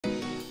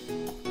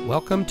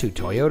Welcome to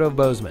Toyota of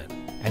Bozeman,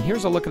 and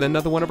here's a look at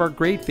another one of our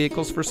great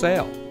vehicles for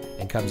sale,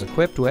 and comes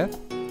equipped with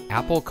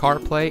Apple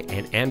CarPlay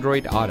and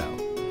Android Auto,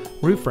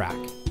 roof rack,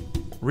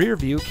 rear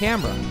view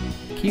camera,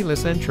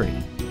 keyless entry,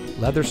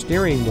 leather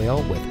steering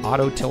wheel with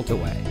auto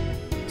tilt-away,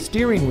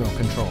 steering wheel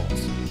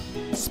controls,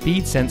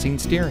 speed sensing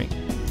steering,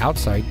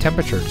 outside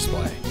temperature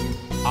display,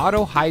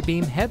 auto high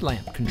beam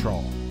headlamp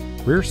control,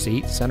 rear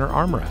seat center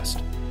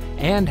armrest,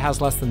 and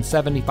has less than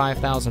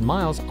 75,000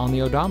 miles on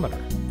the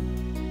odometer.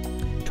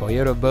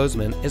 Toyota of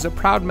Bozeman is a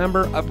proud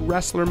member of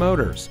Ressler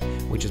Motors,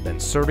 which has been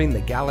serving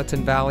the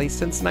Gallatin Valley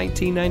since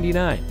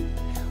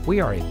 1999. We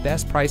are a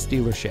best price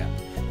dealership,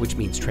 which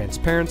means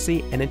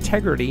transparency and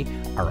integrity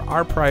are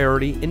our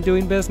priority in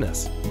doing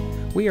business.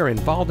 We are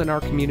involved in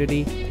our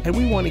community, and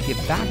we want to give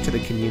back to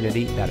the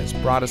community that has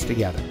brought us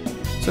together.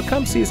 So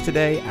come see us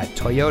today at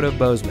Toyota of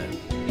Bozeman,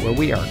 where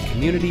we are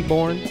community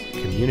born,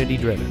 community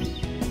driven.